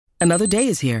Another day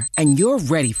is here, and you're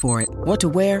ready for it. What to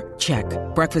wear? Check.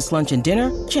 Breakfast, lunch, and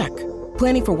dinner? Check.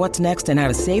 Planning for what's next and how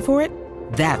to save for it?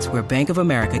 That's where Bank of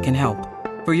America can help.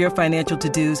 For your financial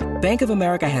to-dos, Bank of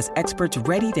America has experts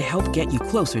ready to help get you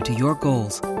closer to your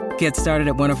goals. Get started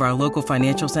at one of our local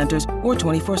financial centers or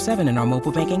 24/7 in our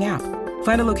mobile banking app.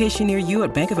 Find a location near you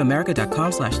at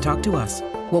bankofamerica.com/talktous.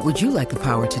 What would you like the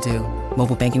power to do?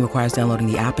 Mobile banking requires downloading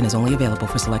the app and is only available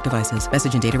for select devices.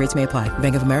 Message and data rates may apply.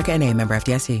 Bank of America N.A., member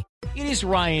FDIC. It is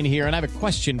Ryan here, and I have a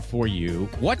question for you.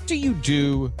 What do you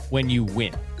do when you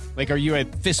win? Like, are you a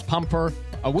fist pumper,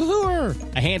 a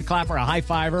woohooer, a hand clapper, a high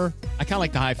fiver? I kind of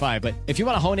like the high five, but if you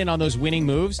want to hone in on those winning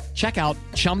moves, check out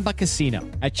Chumba Casino.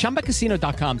 At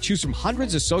ChumbaCasino.com, choose from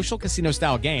hundreds of social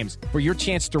casino-style games for your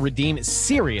chance to redeem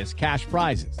serious cash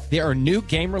prizes. There are new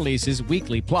game releases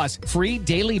weekly, plus free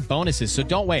daily bonuses, so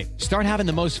don't wait. Start having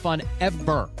the most fun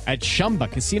ever at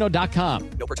ChumbaCasino.com.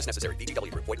 No purchase necessary.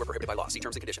 VGW Group. Void where prohibited by law. See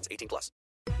terms and conditions. 18+.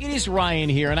 It is Ryan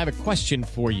here, and I have a question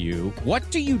for you. What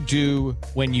do you do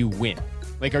when you win?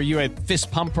 Like, are you a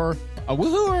fist pumper, a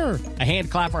woohooer, a hand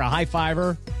clapper, a high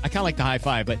fiver? I kind of like the high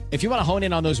five, but if you want to hone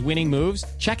in on those winning moves,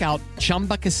 check out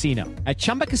Chumba Casino. At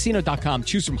ChumbaCasino.com,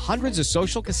 choose from hundreds of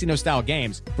social casino-style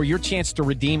games for your chance to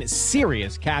redeem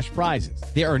serious cash prizes.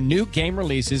 There are new game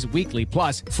releases weekly,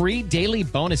 plus free daily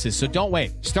bonuses, so don't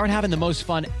wait. Start having the most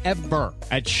fun ever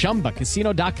at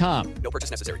ChumbaCasino.com. No purchase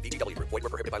necessary. VGW Group. Void where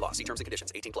prohibited by law. See terms and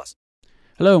conditions. 18+.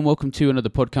 Hello and welcome to another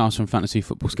podcast from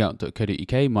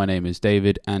fantasyfootballscout.co.uk. My name is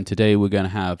David, and today we're going to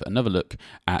have another look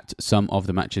at some of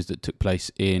the matches that took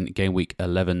place in Gameweek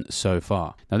 11 so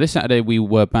far. Now, this Saturday we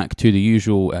were back to the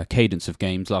usual cadence of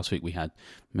games. Last week we had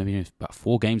maybe about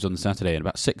 4 games on the Saturday and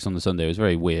about 6 on the Sunday. It was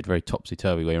very weird, very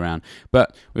topsy-turvy way around.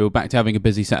 But we were back to having a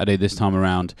busy Saturday this time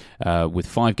around with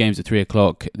 5 games at 3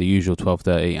 o'clock, the usual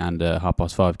 12:30 and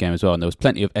 5:30 game as well. And there was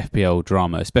plenty of FPL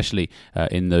drama, especially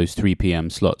in those 3 p.m.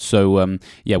 slots. So,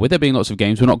 with there being lots of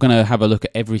games, we're not going to have a look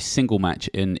at every single match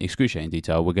in excruciating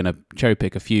detail. We're going to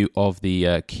cherry-pick a few of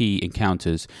the key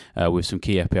encounters with some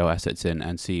key FPL assets in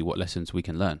and see what lessons we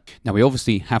can learn. Now, we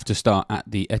obviously have to start at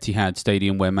the Etihad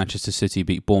Stadium where Manchester City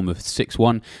beat Bournemouth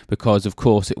 6-1 because, of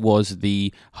course, it was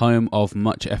the home of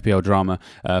much FPL drama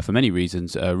for many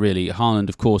reasons, really. Haaland,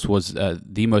 of course, was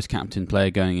the most captain player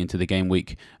going into the game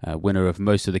week, winner of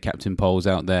most of the captain polls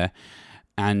out there.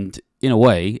 And in a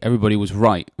way, everybody was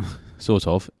right, sort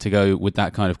of, to go with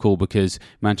that kind of call because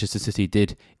Manchester City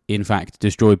did in fact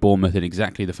destroy Bournemouth in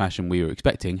exactly the fashion we were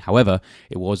expecting. However,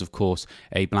 it was, of course,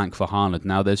 a blank for Haaland.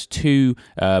 Now, there's 2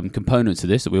 components to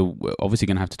this that we're obviously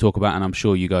going to have to talk about, and I'm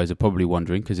sure you guys are probably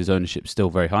wondering because his ownership's still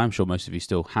very high. I'm sure most of you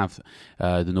still have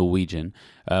the Norwegian.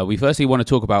 We firstly want to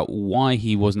talk about why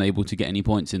he wasn't able to get any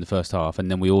points in the first half, and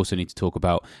then we also need to talk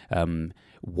about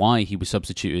why he was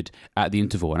substituted at the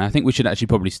interval. And I think we should actually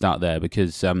probably start there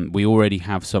because we already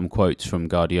have some quotes from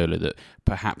Guardiola that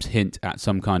perhaps hint at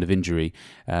some kind of injury.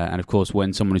 And of course,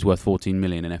 when someone who's worth 14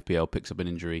 million in FPL picks up an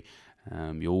injury,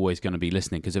 you're always going to be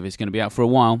listening because if it's going to be out for a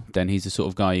while, then he's the sort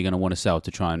of guy you're going to want to sell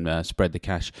to try and spread the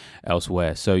cash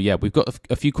elsewhere. So yeah, we've got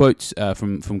a few quotes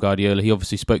from Guardiola. He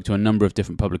obviously spoke to a number of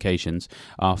different publications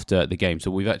after the game,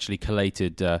 so we've actually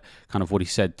collated kind of what he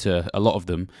said to a lot of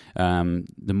them.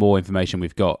 The more information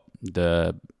we've got,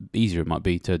 the easier it might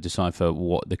be to decipher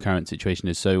what the current situation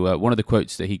is. So one of the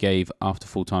quotes that he gave after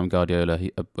full-time Guardiola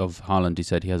of Haaland, he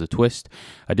said he has a twist.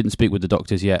 I didn't speak with the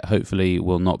doctors yet. Hopefully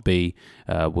will not be.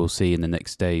 We'll see in the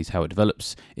next days how it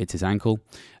develops. It's his ankle.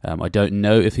 I don't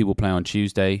know if he will play on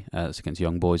Tuesday. That's against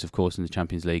Young Boys, of course, in the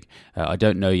Champions League. I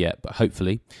don't know yet, but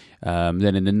hopefully. Then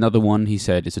in another one, he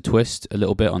said it's a twist a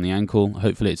little bit on the ankle.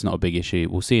 Hopefully it's not a big issue.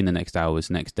 We'll see in the next hours,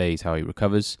 next days, how he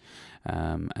recovers.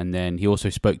 And then he also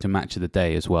spoke to Match of the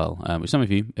Day as well, which some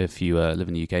of you, if you live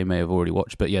in the UK, may have already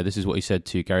watched. But yeah, this is what he said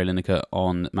to Gary Lineker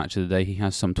on Match of the Day. He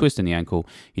has some twist in the ankle.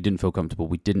 He didn't feel comfortable.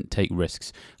 We didn't take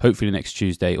risks. Hopefully next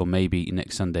Tuesday or maybe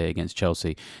next Sunday against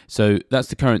Chelsea. So that's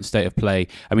the current state of play.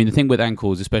 I mean, the thing with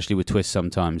ankles, especially with twists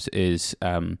sometimes, is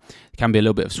it can be a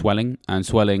little bit of swelling. And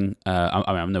swelling,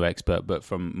 I'm no expert, but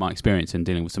from my experience in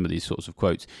dealing with some of these sorts of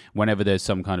quotes, whenever there's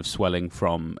some kind of swelling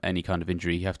from any kind of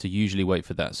injury, you have to usually wait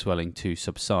for that swelling to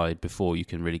subside before you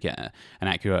can really get an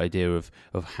accurate idea of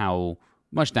how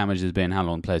much damage there's been, how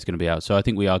long the player's going to be out. So I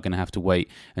think we are going to have to wait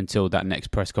until that next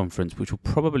press conference, which will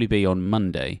probably be on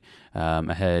Monday,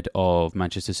 ahead of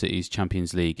Manchester City's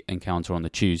Champions League encounter on the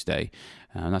Tuesday.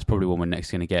 And that's probably when we're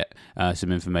next going to get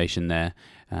some information there.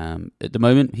 At the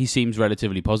moment, he seems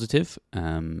relatively positive.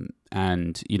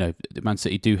 and Man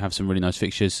City do have some really nice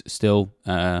fixtures still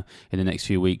in the next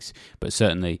few weeks. But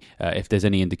certainly, if there's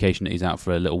any indication that he's out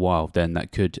for a little while, then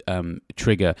that could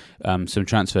trigger some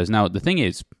transfers. Now, the thing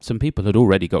is, some people had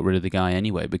already got rid of the guy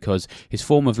anyway because his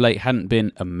form of late hadn't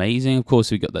been amazing. Of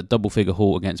course, we got that double-figure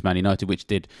haul against Man United, which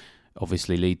did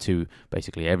obviously lead to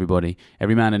basically every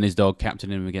man and his dog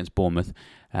captaining him against Bournemouth.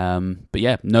 But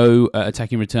yeah, no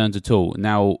attacking returns at all.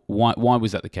 Now, why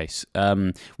was that the case?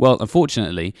 Well,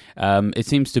 unfortunately, it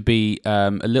seems to be a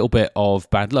little bit of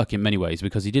bad luck in many ways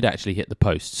because he did actually hit the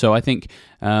post. So I think,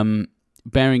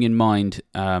 bearing in mind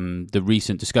the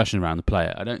recent discussion around the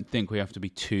player, I don't think we have to be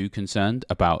too concerned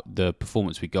about the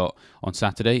performance we got on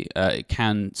Saturday. It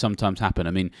can sometimes happen.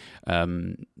 I mean,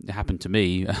 it happened to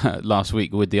me last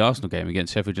week with the Arsenal game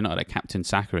against Sheffield United. I captained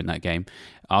Saka in that game.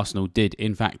 Arsenal did,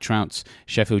 in fact, trounce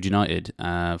Sheffield United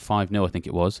 5-0, I think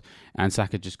it was, and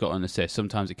Saka just got an assist.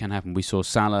 Sometimes it can happen. We saw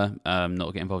Salah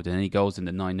not get involved in any goals in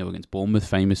the 9-0 against Bournemouth,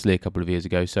 famously, a couple of years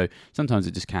ago. So sometimes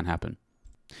it just can happen.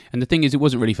 And the thing is, it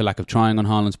wasn't really for lack of trying on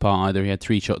Haaland's part either. He had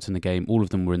 3 shots in the game. All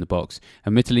of them were in the box.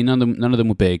 Admittedly, none of them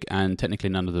were big, and technically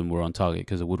none of them were on target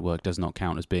because the woodwork does not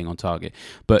count as being on target.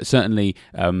 But certainly,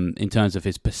 in terms of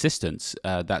his persistence,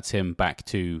 that's him back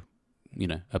to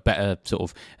a better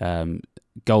sort of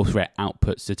goal threat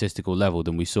output statistical level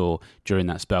than we saw during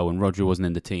that spell when Rodri wasn't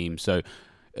in the team. So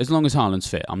as long as Haaland's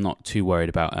fit, I'm not too worried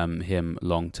about him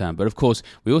long term. But of course,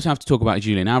 we also have to talk about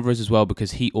Julian Alvarez as well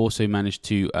because he also managed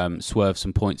to swerve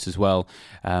some points as well.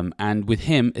 And with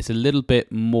him, it's a little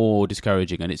bit more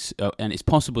discouraging, and it's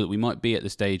possible that we might be at the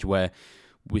stage where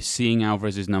we're seeing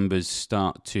Alvarez's numbers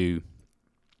start to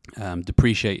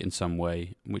depreciate in some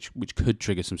way, which could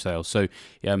trigger some sales. So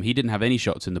he didn't have any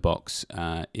shots in the box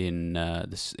in the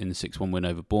 6-1 win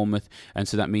over Bournemouth, and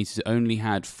so that means he's only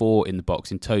had 4 in the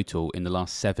box in total in the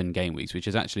last 7 game weeks, which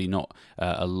is actually not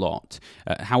a lot.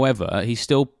 However, he's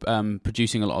still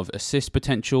producing a lot of assist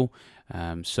potential.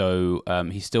 So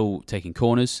he's still taking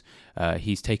corners.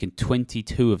 He's taken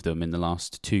 22 of them in the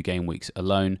last 2 game weeks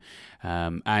alone.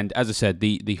 And as I said,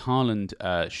 the Haaland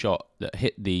shot that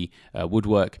hit the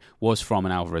woodwork was from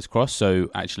an Alvarez cross. So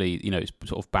actually, it's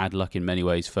sort of bad luck in many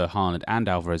ways for Haaland and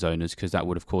Alvarez owners because that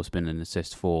would have, of course, been an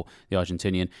assist for the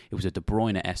Argentinian. It was a De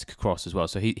Bruyne-esque cross as well.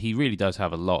 So he really does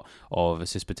have a lot of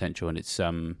assist potential, and it's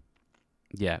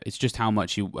it's just how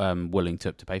much you're willing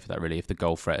to pay for that, really, if the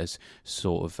goal threat has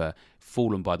sort of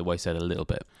fallen by the wayside a little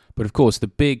bit. But of course, the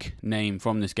big name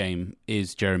from this game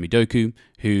is Jeremy Doku,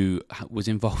 who was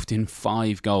involved in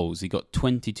 5 goals. He got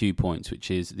 22 points,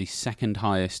 which is the second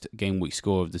highest game week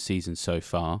score of the season so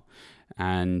far.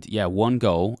 And 1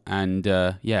 goal and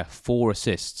 4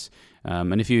 assists.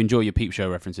 And if you enjoy your Peep Show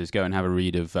references, go and have a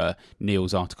read of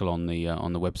Neil's article on the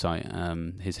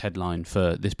website. His headline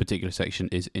for this particular section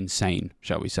is insane,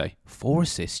 shall we say. 4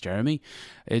 assists, Jeremy.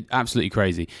 Absolutely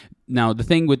crazy. Now, the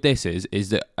thing with this is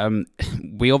that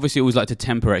we obviously always like to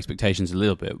temper expectations a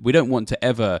little bit. We don't want to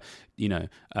ever,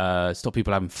 stop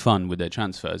people having fun with their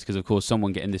transfers because, of course,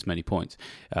 someone getting this many points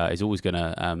is always going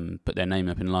to put their name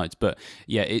up in lights. But,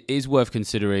 yeah, it is worth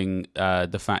considering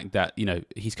the fact that,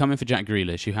 he's coming for Jack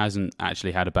Grealish, who hasn't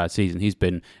actually had a bad season. He's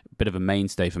been a bit of a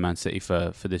mainstay for Man City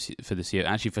for this year,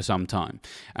 actually for some time.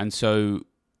 And so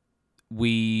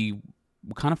we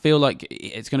kind of feel like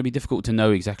it's going to be difficult to know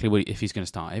exactly if he's going to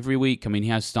start every week. I mean, he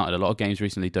has started a lot of games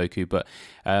recently, Doku, but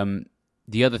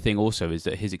the other thing also is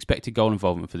that his expected goal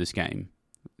involvement for this game,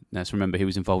 let's remember he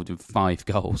was involved in 5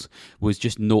 goals, was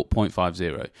just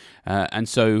 0.50. And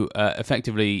so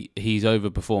effectively he's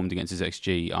overperformed against his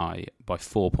XGI by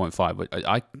 4.5.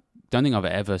 I don't think I've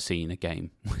ever seen a game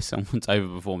where someone's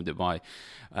overperformed it by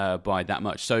that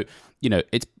much. So,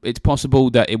 it's possible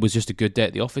that it was just a good day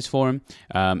at the office for him.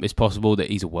 It's possible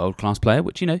that he's a world-class player,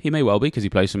 which, he may well be because he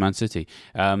plays for Man City.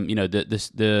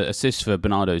 The assists for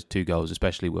Bernardo's 2 goals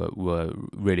especially were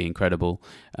really incredible.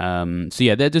 There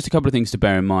are just a couple of things to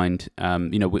bear in mind.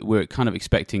 We're kind of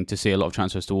expecting to see a lot of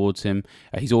transfers towards him.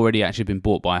 He's already actually been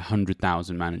bought by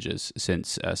 100,000 managers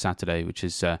since Saturday, which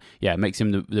is, makes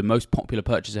him the most popular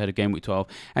purchase ahead of Game Week 12.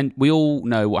 And we all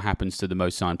know what happens to the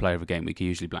most signed player of a game week. He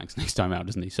usually blanks next time out,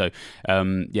 doesn't he? So,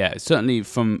 certainly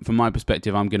from my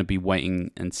perspective, I'm going to be waiting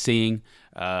and seeing.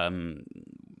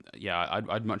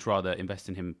 I'd much rather invest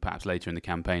in him perhaps later in the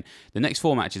campaign. The next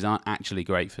 4 matches aren't actually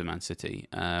great for Man City.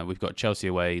 We've got Chelsea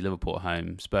away, Liverpool at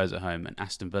home, Spurs at home, and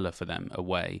Aston Villa for them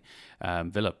away.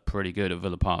 Villa pretty good at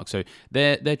Villa Park. So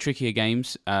they're trickier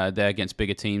games. They're against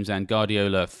bigger teams, and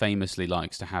Guardiola famously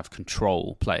likes to have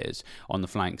control players on the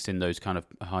flanks in those kind of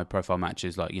high-profile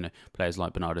matches, like players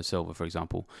like Bernardo Silva, for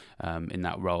example, in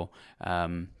that role.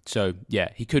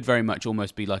 He could very much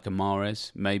almost be like a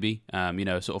Mahrez, maybe.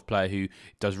 A sort of player who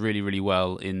does really, really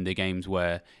well in the games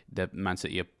where the Man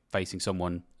City are facing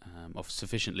someone of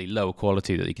sufficiently lower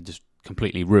quality that he can just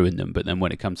completely ruin them. But then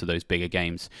when it comes to those bigger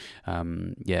games,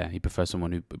 he prefers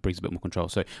someone who brings a bit more control.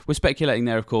 So we're speculating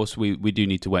there, of course. We do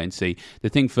need to wait and see. The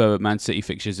thing for Man City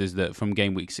fixtures is that from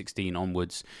game week 16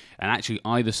 onwards, and actually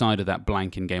either side of that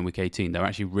blank in game week 18, they're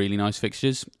actually really nice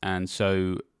fixtures. And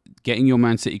so getting your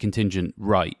Man City contingent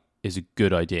right is a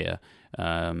good idea.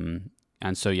 And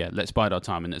so, let's bide our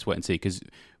time and let's wait and see, because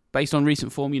based on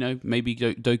recent form, maybe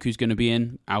Doku's going to be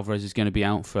in, Alvarez is going to be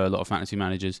out for a lot of fantasy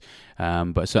managers,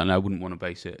 but certainly I wouldn't want to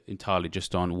base it entirely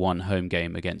just on one home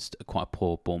game against quite a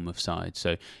poor Bournemouth side.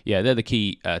 So, they're the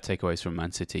key takeaways from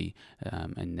Man City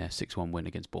and their 6-1 win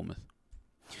against Bournemouth.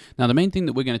 Now, the main thing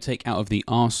that we're going to take out of the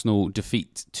Arsenal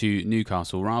defeat to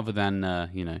Newcastle, rather than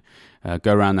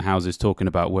go around the houses talking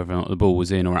about whether or not the ball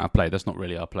was in or out of play, that's not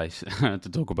really our place to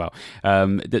talk about.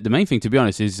 The main thing, to be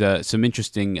honest, is some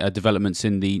interesting developments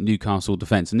in the Newcastle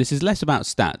defence. And this is less about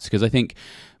stats, because I think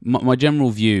my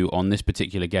general view on this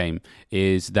particular game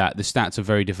is that the stats are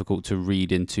very difficult to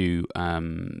read into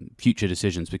future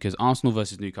decisions, because Arsenal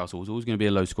versus Newcastle was always going to be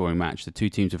a low-scoring match. The two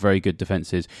teams are very good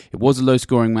defences. It was a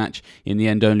low-scoring match. In the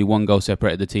end, only one goal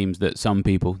separated the teams that some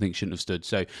people think shouldn't have stood.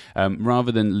 So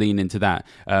rather than lean into that,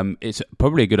 it's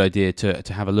probably a good idea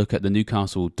to have a look at the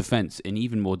Newcastle defence in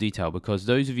even more detail, because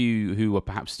those of you who are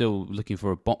perhaps still looking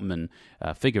for a botman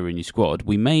figure in your squad,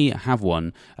 we may have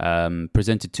one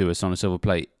presented to us on a silver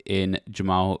plate in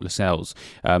Jamal Lascelles.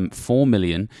 4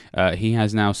 million. He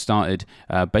has now started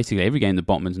basically every game the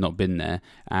Botman's not been there,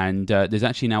 and there's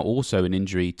actually now also an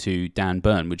injury to Dan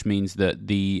Burn, which means that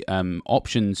the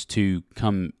options to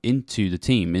come into the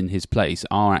team in his place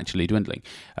are actually dwindling.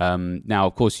 Now,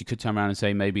 of course, you could turn around and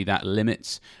say maybe that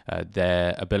limits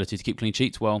their ability to keep clean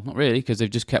sheets. Well, not really, because they've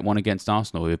just kept one against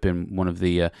Arsenal, who have been one of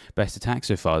the best attacks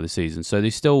so far this season. So they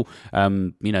still,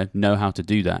 know how to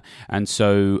do that. And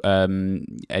so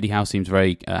Eddie Howe seems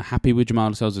very happy with Jamal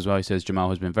Lascelles as well. He says Jamal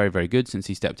has been very, very good since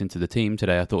he stepped into the team.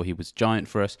 Today, I thought he was giant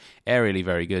for us. Aerially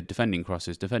very good, defending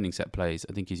crosses, defending set plays.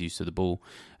 I think he's used to the ball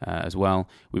as well.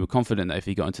 We were confident that if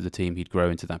he got into the team, he'd grow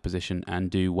into that position and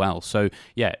do well. So,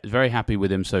 very happy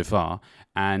with him so far.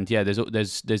 And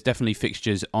there's definitely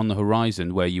fixtures on the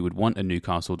horizon where you would want a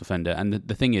Newcastle defender. And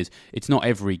the thing is, it's not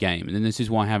every game. And this is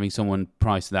why having someone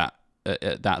priced that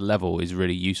at that level is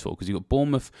really useful, because you've got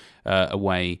Bournemouth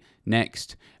away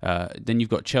next, then you've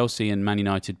got Chelsea and Man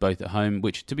United both at home,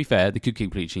 which, to be fair, they could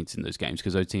keep clean sheets in those games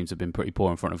because those teams have been pretty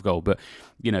poor in front of goal, but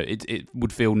it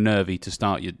would feel nervy to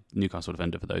start your Newcastle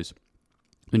defender for those.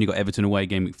 Then you've got Everton away,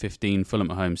 game week 15, Fulham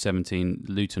at home, 17,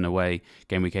 Luton away,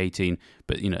 game week 18.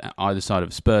 But, either side of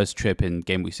a Spurs trip in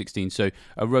game week 16. So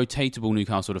a rotatable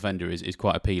Newcastle defender is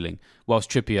quite appealing. Whilst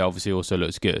Trippier obviously also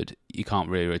looks good, you can't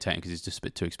really rotate him because he's just a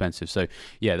bit too expensive. So,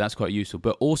 that's quite useful.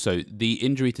 But also, the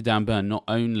injury to Dan Burn not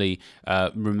only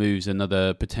removes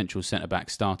another potential centre-back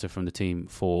starter from the team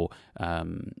for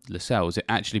Lascelles, it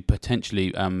actually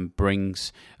potentially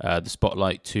brings the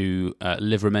spotlight to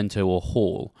Livramento or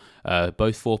Hall,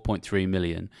 both 4.3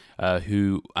 million,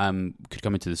 who could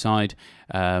come into the side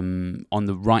on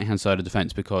the right-hand side of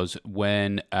defence, because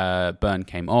when Burn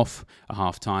came off at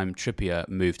half-time, Trippier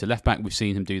moved to left-back. We've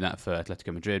seen him do that for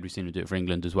Atletico Madrid. We've seen him do it for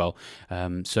England as well.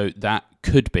 So that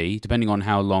could be, depending on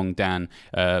how long Dan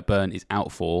Burn is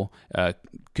out for,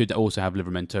 could also have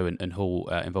Livramento and Hall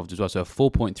involved as well. So a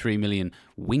 4.3 million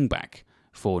wing-back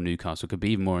for Newcastle could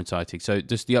be even more exciting. So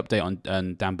just the update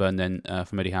on Dan Burn then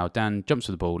from Eddie Howe. Dan jumps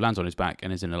for the ball, lands on his back,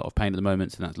 and is in a lot of pain at the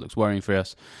moment, so that looks worrying for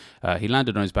us. He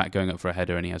landed on his back going up for a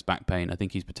header, and he has back pain. I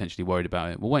think he's potentially worried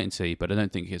about it. We'll wait and see, but I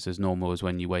don't think it's as normal as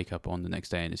when you wake up on the next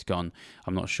day and it's gone.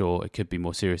 I'm not sure. It could be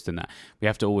more serious than that. We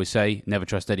have to always say, never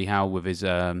trust Eddie Howe with his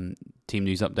team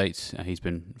news updates. He's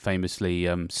been famously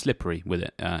slippery with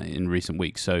it in recent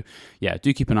weeks. So,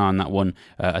 do keep an eye on that one.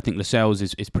 I think Lascelles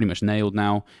is pretty much nailed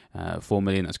now. 4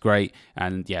 million, that's great.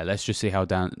 And let's just see how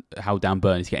Dan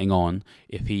Burn is getting on.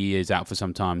 If he is out for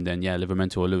some time, then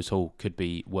Livramento or Lewis Hall could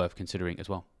be worth considering as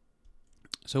well.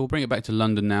 So we'll bring it back to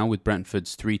London now with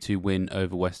Brentford's 3-2 win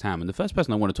over West Ham. And the first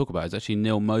person I want to talk about is actually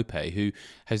Neil Maupay, who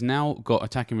has now got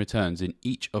attacking returns in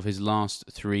each of his last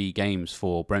 3 games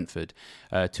for Brentford.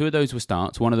 2 of those were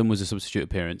starts. One of them was a substitute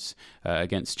appearance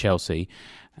against Chelsea.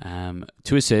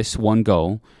 2 assists, 1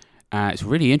 goal. It's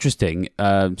really interesting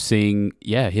seeing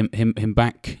him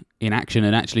back in action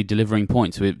and actually delivering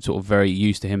points. We're sort of very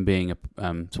used to him being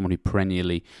someone who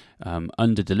perennially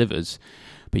under-delivers.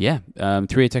 But yeah,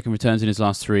 3 attacking returns in his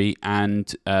last 3, and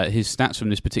his stats from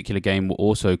this particular game were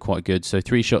also quite good. So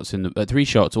 3 shots,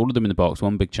 all of them in the box,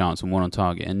 1 big chance and 1 on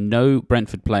target. And no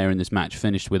Brentford player in this match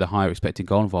finished with a higher expected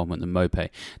goal involvement than Mopé.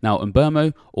 Now,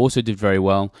 Mbeumo also did very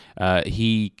well.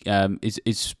 He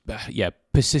is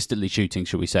persistently shooting,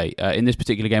 shall we say. In this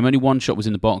particular game, only 1 shot was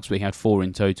in the box, but he had 4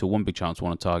 in total, 1 big chance,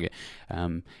 1 on target.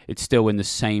 It's still in the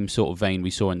same sort of vein we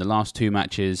saw in the last 2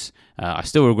 matches. I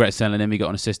still regret selling him. He got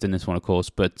an assist in this one, of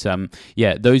course. But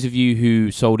those of you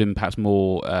who sold him perhaps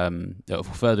more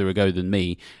further ago than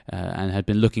me and had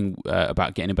been looking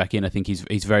about getting him back in, I think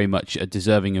he's very much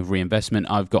deserving of reinvestment.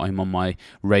 I've got him on my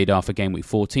radar for Game Week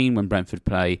 14 when Brentford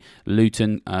play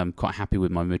Luton. I'm quite happy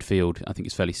with my midfield. I think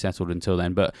it's fairly settled until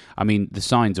then. But, I mean, the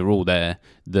signs are all there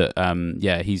that,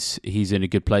 he's in a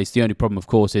good place. The only problem, of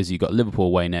course, is you've got Liverpool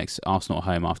away next, Arsenal at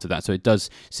home after that. So it does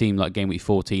seem like Game Week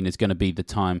 14 is going to be the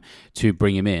time to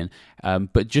bring him in.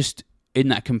 But just in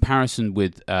that comparison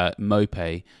with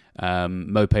Mopé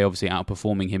obviously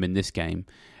outperforming him in this game,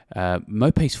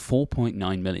 Mopé's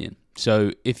 4.9 million.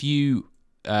 So if you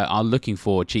are looking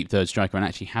for a cheap third striker and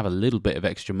actually have a little bit of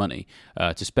extra money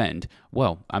to spend,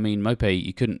 well, I mean, Mopé,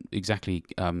 you couldn't exactly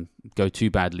go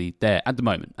too badly there at the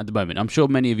moment. I'm sure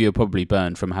many of you are probably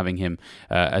burned from having him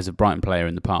as a Brighton player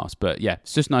in the past, but yeah,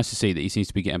 it's just nice to see that he seems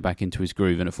to be getting back into his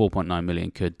groove, and at 4.9 million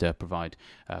could provide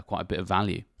quite a bit of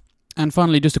value. And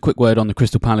finally, just a quick word on the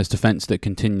Crystal Palace defence that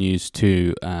continues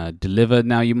to deliver.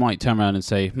 Now, you might turn around and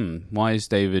say, why is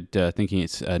David thinking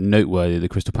it's noteworthy the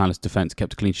Crystal Palace defence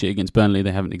kept a clean sheet against Burnley?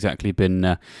 They haven't exactly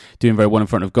been doing very well in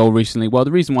front of goal recently. Well,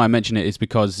 the reason why I mention it is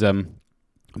because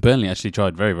Burnley actually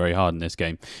tried very, very hard in this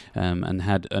game and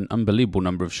had an unbelievable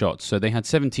number of shots. So they had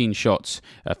 17 shots,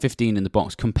 15 in the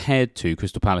box, compared to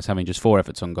Crystal Palace having just 4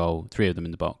 efforts on goal, 3 of them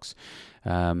in the box.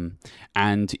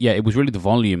 It was really the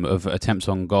volume of attempts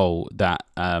on goal that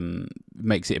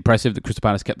makes it impressive that Crystal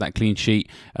Palace kept that clean sheet.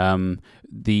 No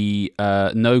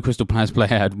Crystal Palace player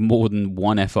had more than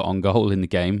 1 effort on goal in the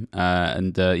game.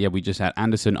 We just had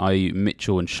Anderson, Ayew,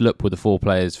 Mitchell and Schlupp were the 4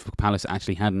 players for Palace that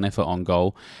actually had an effort on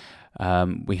goal.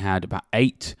 We had about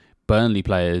 8 Burnley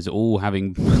players all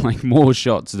having more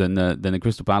shots than the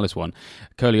Crystal Palace one.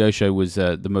 Koleosho was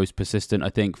the most persistent, I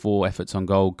think, 4 efforts on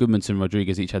goal. Goodmanson and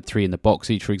Rodriguez each had 3 in the box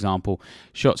each, for example.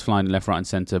 Shots flying left, right and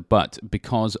centre. But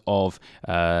because of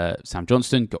Sam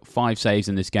Johnston, got 5 saves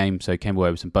in this game, so came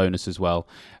away with some bonus as well.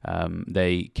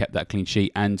 They kept that clean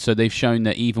sheet. And so they've shown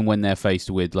that even when they're faced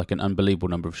with an unbelievable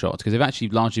number of shots, because they've actually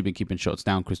largely been keeping shots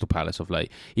down, Crystal Palace, of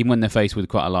late, even when they're faced with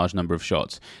quite a large number of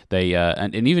shots, they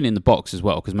and even in the box as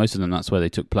well, because most of them that's where they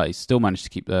took place, still managed to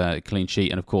keep a clean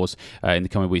sheet. And of course, in the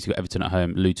coming weeks, we've got Everton at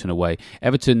home, Luton away.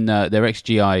 Everton, their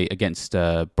XGI against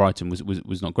Brighton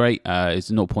was not great.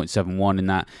 It's 0.71 in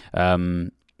that.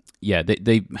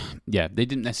 They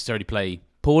didn't necessarily play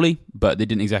poorly, but they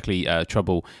didn't exactly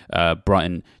trouble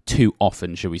Brighton too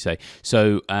often, shall we say.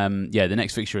 So, the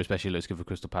next fixture especially looks good for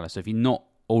Crystal Palace. So if you're not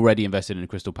already invested in a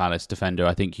Crystal Palace defender,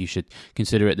 I think you should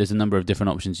consider it. There's a number of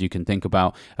different options you can think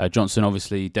about. Johnson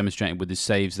obviously demonstrating with his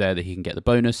saves there that he can get the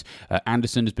bonus.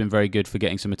 Anderson has been very good for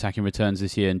getting some attacking returns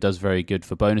this year and does very good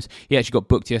for bonus. He actually got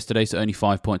booked yesterday, so only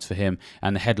 5 points for him.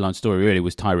 And the headline story really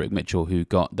was Tyrick Mitchell, who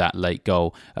got that late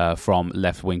goal from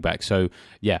left wing back. So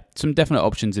yeah, some definite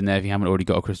options in there if you haven't already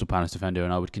got a Crystal Palace defender,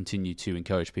 and I would continue to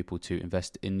encourage people to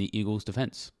invest in the Eagles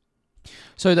defence.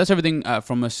 So that's everything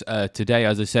from us today.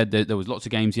 As I said, there was lots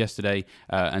of games yesterday,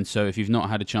 and so if you've not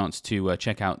had a chance to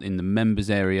check out in the members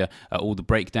area all the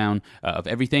breakdown of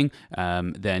everything,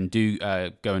 then do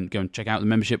go and check out the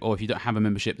membership. Or if you don't have a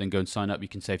membership, then go and sign up. You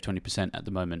can save 20% at the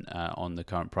moment on the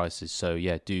current prices. So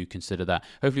yeah, do consider that.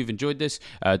 Hopefully you've enjoyed this.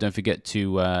 Don't forget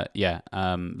to like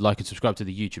and subscribe to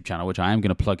the YouTube channel, which I am going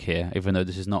to plug here, even though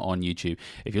this is not on YouTube.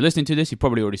 If you're listening to this, you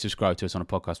probably already subscribed to us on a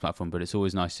podcast platform, but it's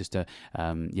always nice just to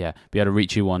be able to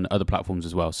reach you on other platforms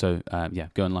as well. So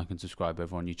go and like and subscribe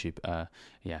over on YouTube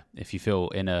if you feel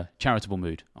in a charitable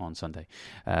mood on Sunday.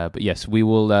 But yes, we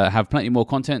will have plenty more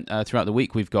content throughout the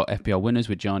week. We've got FPL winners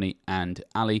with Gianni and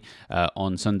Ali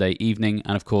on Sunday evening,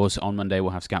 and of course on Monday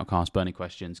we'll have Scoutcast, burning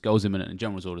questions, goals imminent and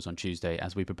generals orders on Tuesday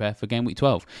as we prepare for Game Week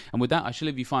 12. And with that, I shall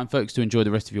leave you fine folks to enjoy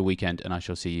the rest of your weekend, and I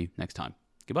shall see you next time.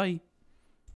 Goodbye.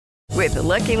 With the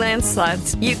Lucky Land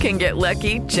Slots, you can get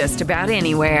lucky just about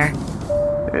anywhere.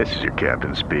 This is your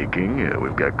captain speaking.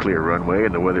 We've got clear runway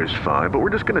and the weather's fine, but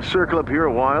we're just going to circle up here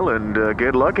a while and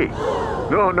get lucky.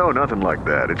 No, nothing like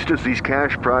that. It's just these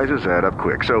cash prizes add up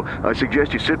quick. So I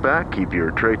suggest you sit back, keep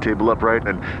your tray table upright,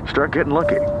 and start getting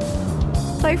lucky.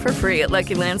 Play for free at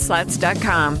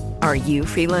LuckyLandSlots.com. Are you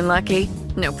feeling lucky?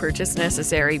 No purchase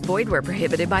necessary. Void where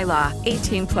prohibited by law.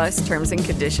 18+ terms and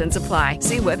conditions apply.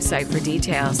 See website for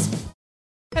details.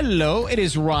 Hello, it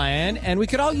is Ryan, and we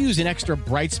could all use an extra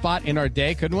bright spot in our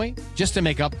day, couldn't we? Just to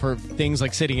make up for things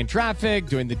like sitting in traffic,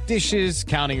 doing the dishes,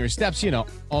 counting your steps, you know,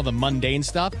 all the mundane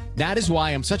stuff. That is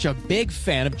why I'm such a big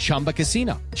fan of Chumba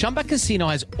Casino. Chumba Casino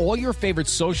has all your favorite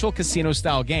social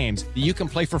casino-style games that you can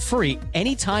play for free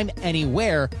anytime,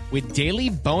 anywhere with daily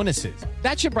bonuses.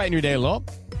 That should brighten your day a little.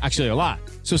 Actually, a lot.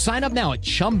 So sign up now at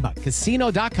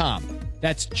ChumbaCasino.com.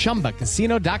 That's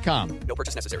ChumbaCasino.com. No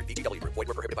purchase necessary. VGW Group. Void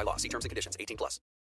where prohibited by law. See terms and conditions. 18+.